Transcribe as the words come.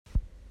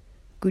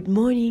Good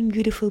morning,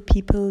 beautiful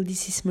people.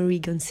 This is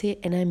Marie Gonce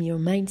and I'm your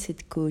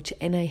mindset coach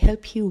and I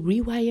help you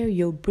rewire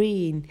your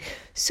brain.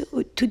 So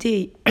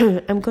today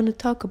I'm going to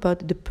talk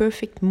about the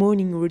perfect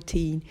morning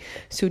routine.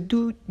 So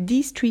do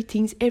these 3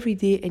 things every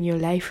day and your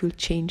life will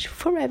change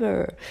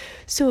forever.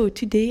 So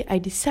today I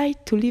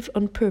decide to live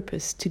on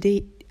purpose.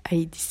 Today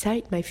I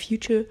decide my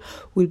future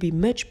will be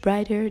much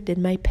brighter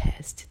than my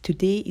past.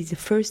 Today is the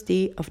first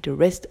day of the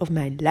rest of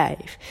my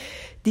life.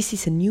 This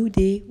is a new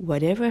day.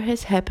 Whatever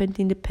has happened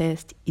in the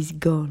past is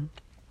gone.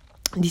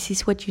 This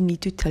is what you need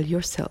to tell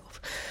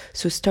yourself.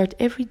 So start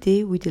every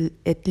day with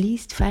at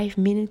least 5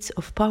 minutes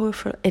of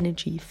powerful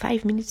energy.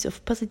 5 minutes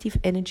of positive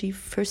energy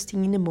first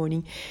thing in the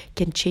morning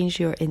can change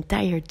your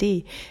entire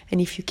day.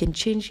 And if you can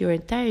change your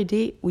entire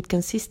day with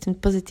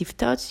consistent positive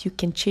thoughts, you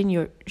can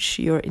change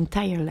your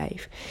entire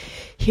life.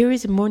 Here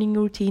is a morning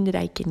routine that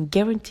I can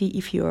guarantee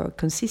if you are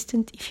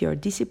consistent, if you are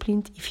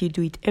disciplined, if you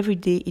do it every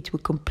day, it will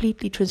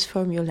completely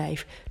transform your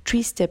life.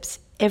 3 steps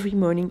every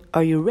morning.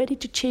 Are you ready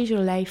to change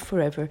your life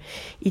forever?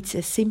 It's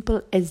as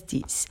simple as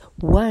this.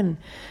 1,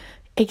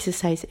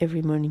 exercise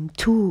every morning.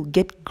 2,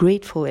 get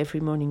grateful every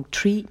morning.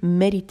 3,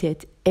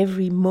 meditate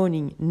every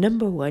morning.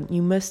 Number 1,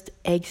 you must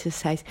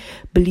exercise.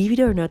 Believe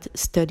it or not,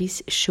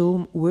 studies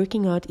show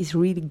working out is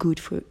really good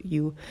for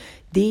you.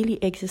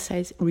 Daily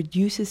exercise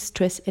reduces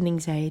stress and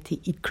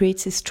anxiety. It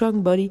creates a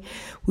strong body,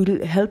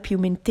 will help you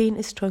maintain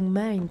a strong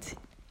mind.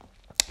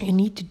 You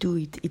need to do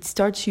it. It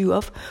starts you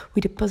off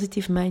with a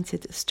positive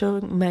mindset, a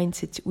strong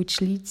mindset,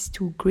 which leads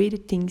to greater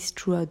things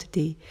throughout the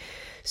day.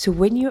 So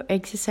when you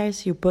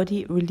exercise, your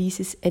body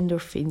releases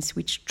endorphins,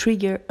 which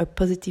trigger a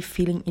positive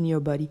feeling in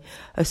your body.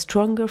 A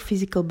stronger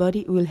physical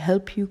body will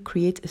help you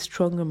create a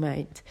stronger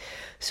mind.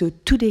 So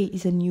today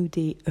is a new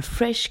day, a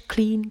fresh,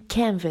 clean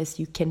canvas.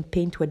 You can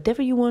paint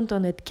whatever you want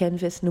on that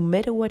canvas, no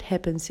matter what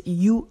happens.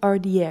 You are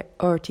the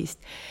artist.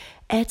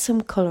 Add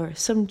some color,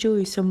 some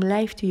joy, some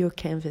life to your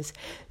canvas.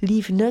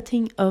 Leave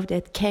nothing of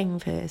that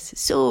canvas.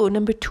 So,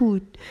 number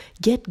 2,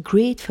 get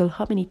grateful.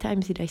 How many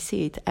times did I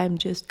say it? I'm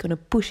just going to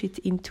push it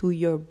into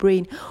your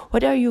brain.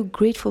 What are you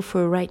grateful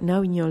for right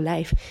now in your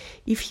life?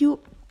 If you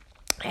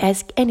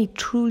ask any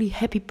truly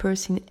happy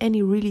person,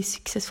 any really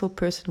successful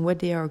person what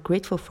they are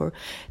grateful for,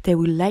 they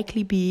will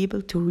likely be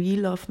able to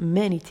reel off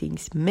many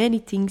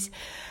things.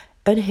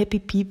 Unhappy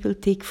people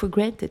take for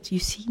granted. You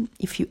see,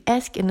 if you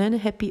ask an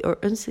unhappy or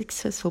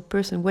unsuccessful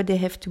person what they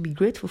have to be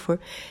grateful for,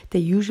 they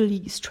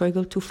usually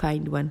struggle to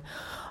find one.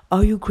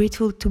 Are you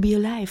grateful to be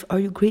alive? Are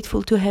you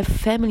grateful to have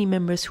family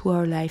members who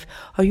are alive?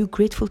 Are you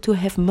grateful to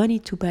have money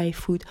to buy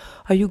food?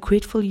 Are you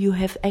grateful you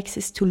have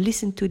access to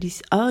listen to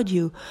this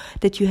audio,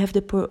 that you have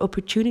the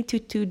opportunity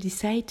to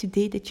decide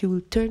today that you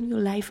will turn your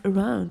life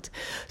around?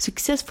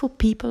 Successful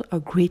people are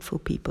grateful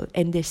people,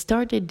 and they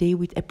start their day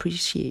with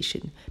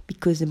appreciation,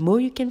 because the more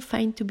you can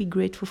find to be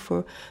grateful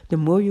for, the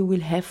more you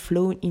will have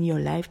flown in your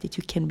life that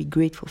you can be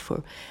grateful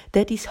for.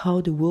 That is how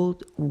the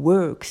world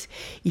works.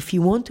 If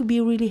you want to be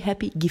really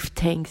happy, give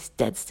thanks.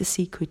 That's the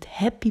secret.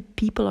 Happy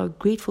people are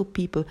grateful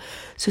people.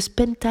 So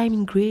spend time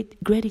in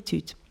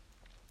gratitude.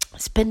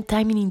 Spend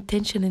time in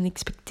intention and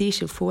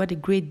expectation for what a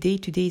great day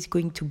today is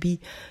going to be.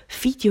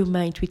 Feed your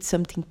mind with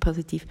something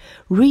positive.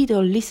 Read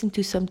or listen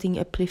to something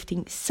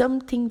uplifting,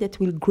 something that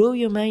will grow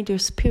your mind or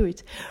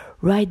spirit.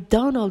 Write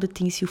down all the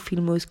things you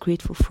feel most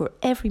grateful for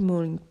every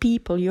morning.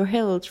 People, your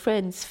health,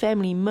 friends,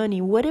 family,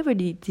 money, whatever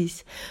it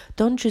is.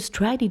 Don't just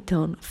write it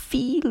down.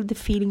 Feel the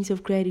feelings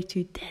of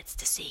gratitude. That's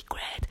the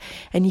secret.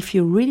 And if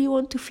you really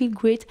want to feel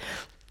great,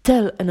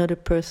 tell another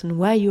person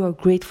why you are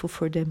grateful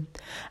for them.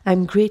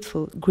 I'm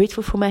grateful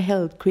for my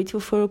health, grateful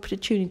for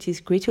opportunities,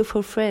 grateful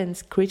for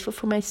friends, grateful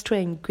for my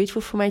strength,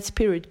 grateful for my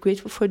spirit,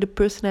 grateful for the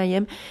person I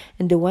am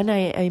and the one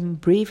I am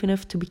brave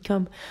enough to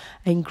become.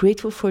 I'm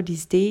grateful for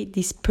this day,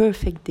 this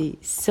perfect day.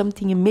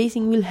 Something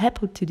amazing will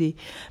happen today.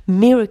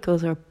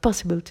 Miracles are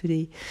possible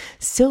today.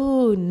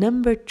 So,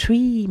 number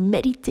 3,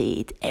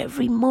 meditate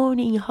every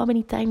morning. How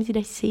many times did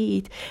I say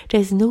it?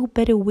 There's no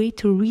better way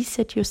to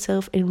reset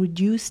yourself and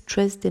reduce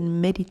stress than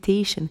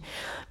meditation.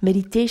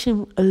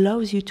 Meditation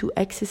allows you to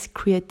access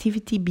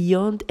creativity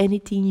beyond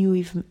anything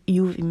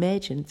you've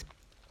imagined.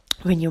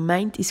 When your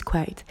mind is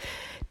quiet,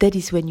 that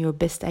is when your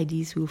best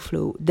ideas will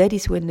flow. That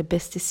is when the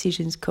best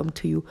decisions come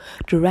to you.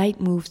 The right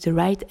moves, the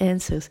right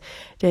answers.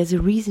 There's a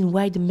reason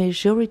why the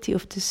majority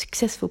of the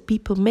successful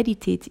people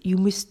meditate. You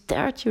must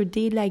start your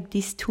day like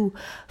this too.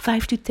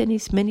 5 to 10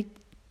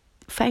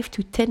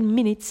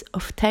 minutes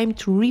of time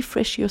to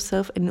refresh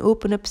yourself and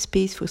open up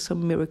space for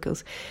some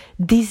miracles.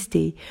 This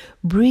day,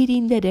 breathe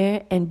in that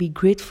air and be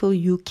grateful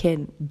you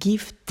can.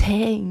 Give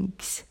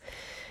thanks.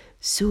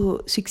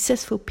 So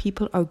successful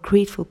people are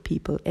grateful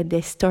people, and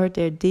they start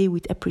their day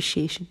with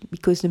appreciation,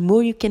 because the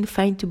more you can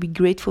find to be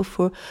grateful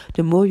for,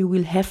 the more you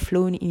will have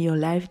flown in your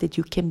life that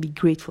you can be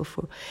grateful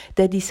for.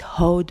 That is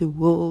how the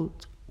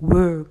world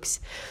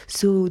works.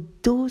 So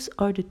those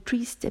are the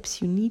 3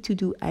 steps you need to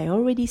do. I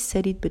already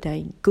said it, but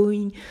I'm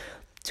going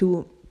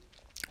to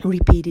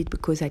repeat it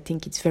because I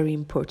think it's very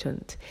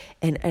important,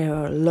 and there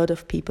are a lot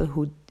of people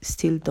who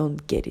still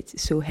don't get it.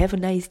 So have a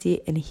nice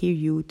day and hear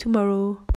you tomorrow.